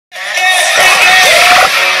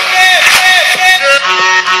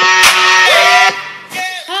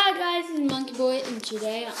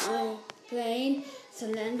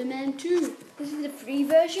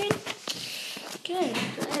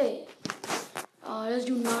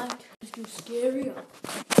too scary.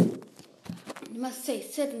 You must say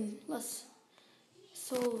 7 less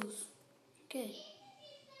souls. Okay.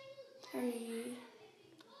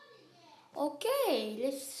 Okay,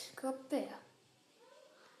 let's go up there.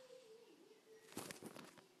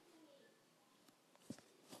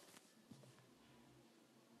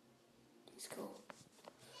 Let's go.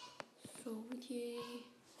 So yeah.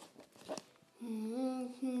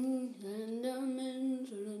 Slenderman,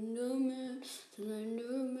 Slenderman,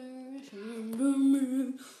 Slenderman,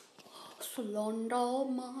 Slenderman,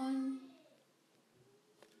 Slenderman.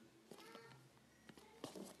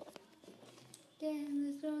 Yeah,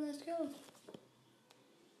 let's go.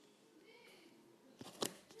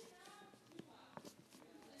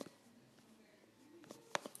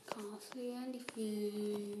 Can't see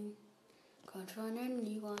anything. Can't find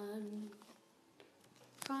anyone.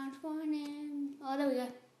 Can't find him. Oh, there we go.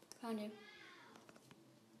 Found him.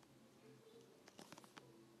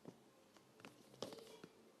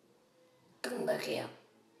 Come back here.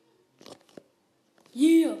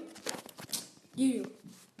 Yeah. Yeah.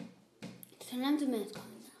 Slenderman's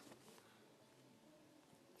coming now.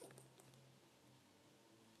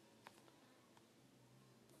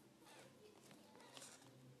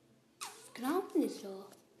 Can I open this door?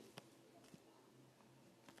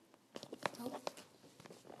 Nope.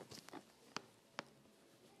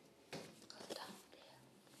 Go down there.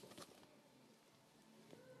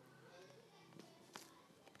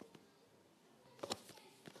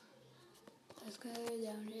 Let's go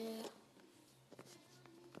down there.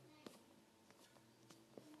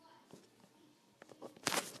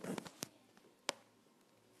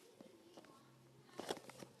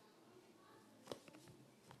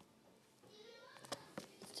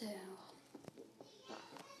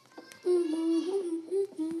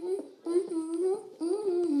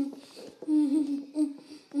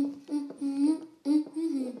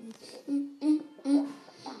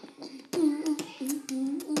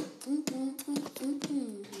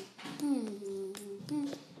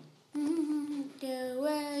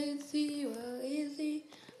 Where is he?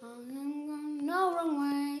 No, wrong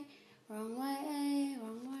way.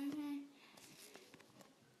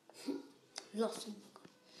 Lost him.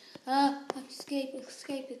 Escape.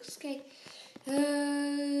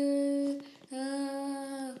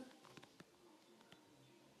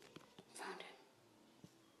 Found him.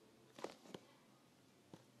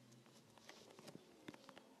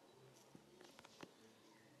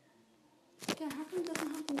 Yeah, how come it doesn't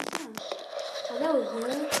happen this time? Oh, that was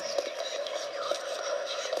weird.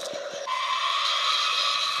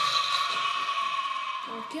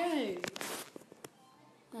 Okay.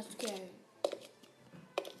 That's scary.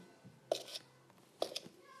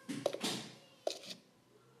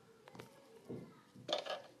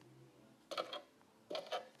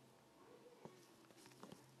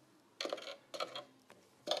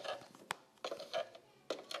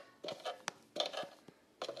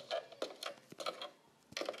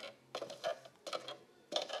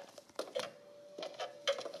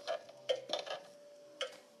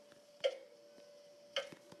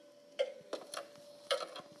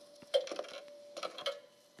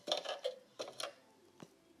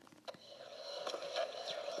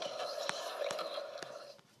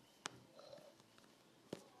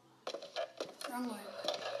 Wrong way.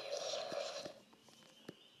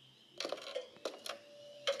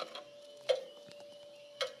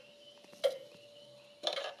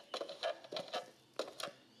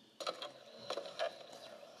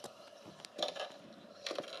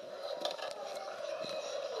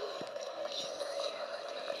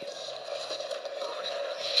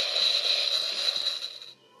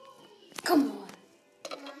 Come on.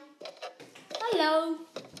 Hello.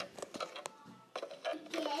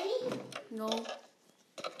 Okay. No.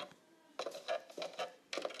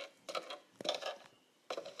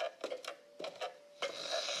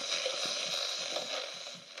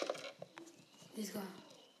 He's gone.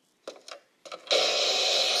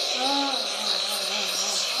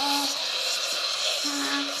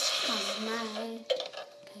 Come on.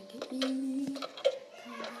 Can't get me.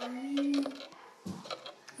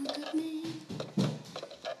 Look at me.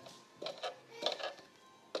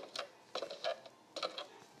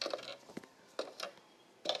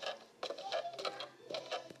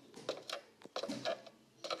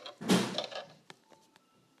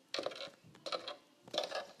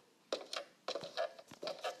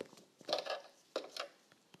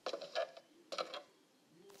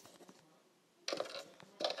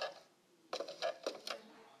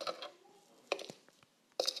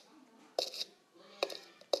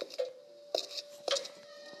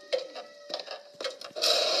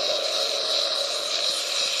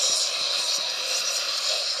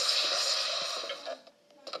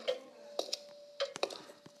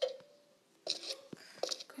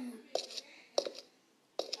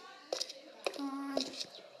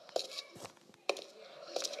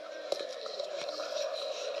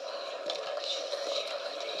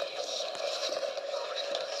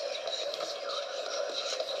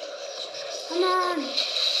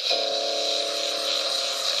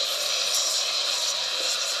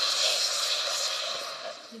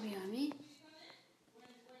 Is he behind me?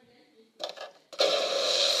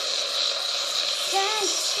 Dang,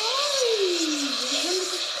 sorry!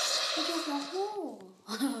 He took my hole.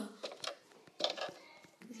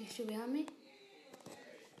 Is he still behind me?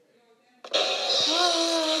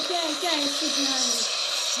 Oh, okay, he's still behind me.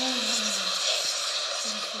 Is he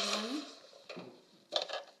still behind me?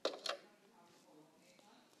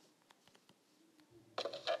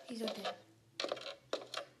 He's up there.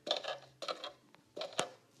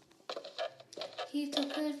 He took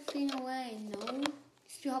everything away, no?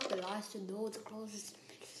 Still have the lights, the door, the closest.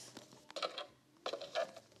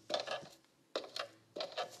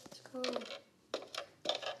 Let's go.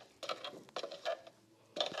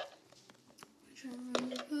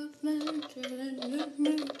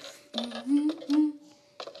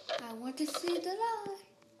 I want to see the light.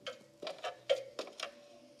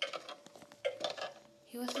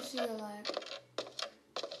 He wants to see the light.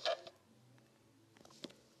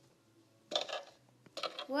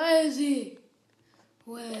 Where is he?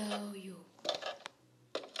 Where are you?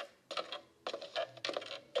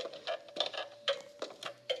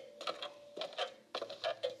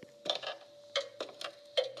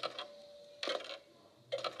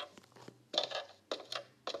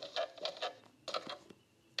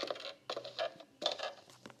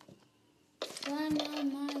 When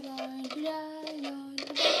am I going to die? Going to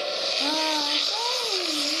die? Oh,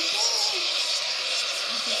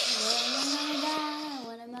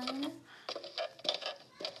 when am I gonna die?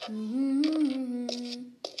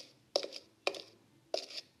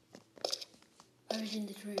 I was in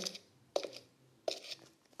the tree.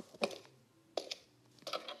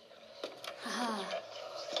 Haha.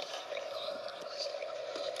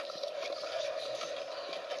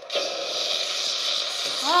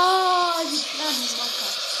 Oh, you bloody mother.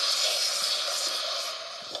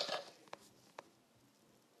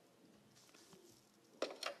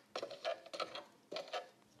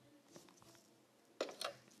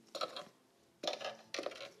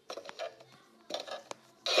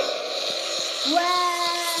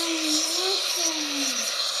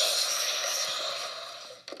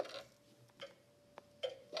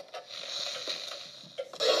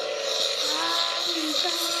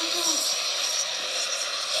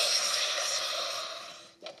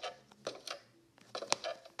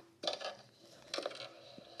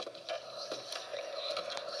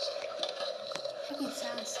 Fucking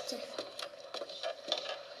sounds different.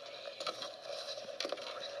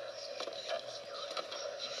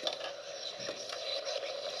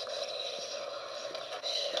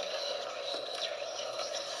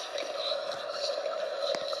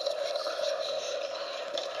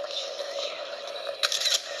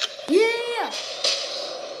 Yeah!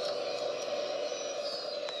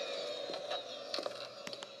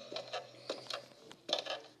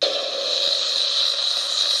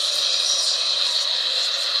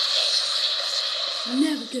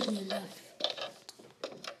 Never give me a life.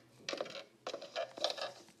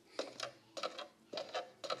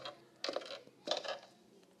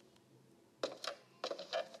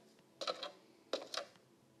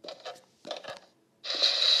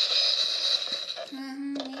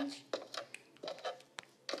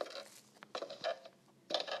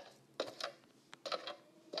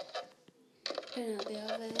 Turn out the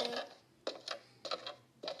oven.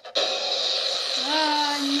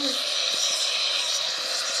 Ah, I knew it.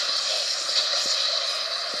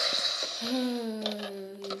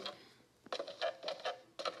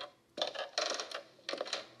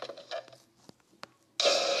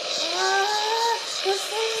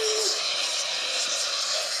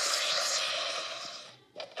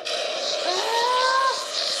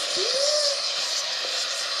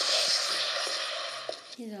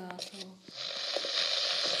 He's an asshole.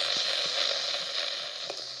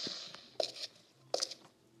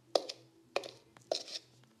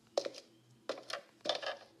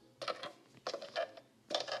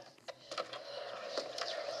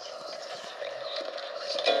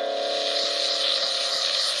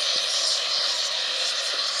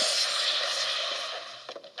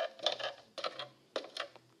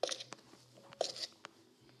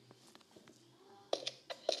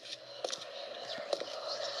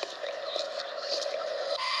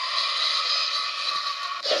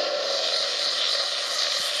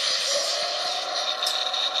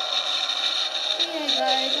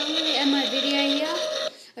 Guys, I'm going to end my video here.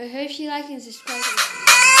 I hope you like and subscribe.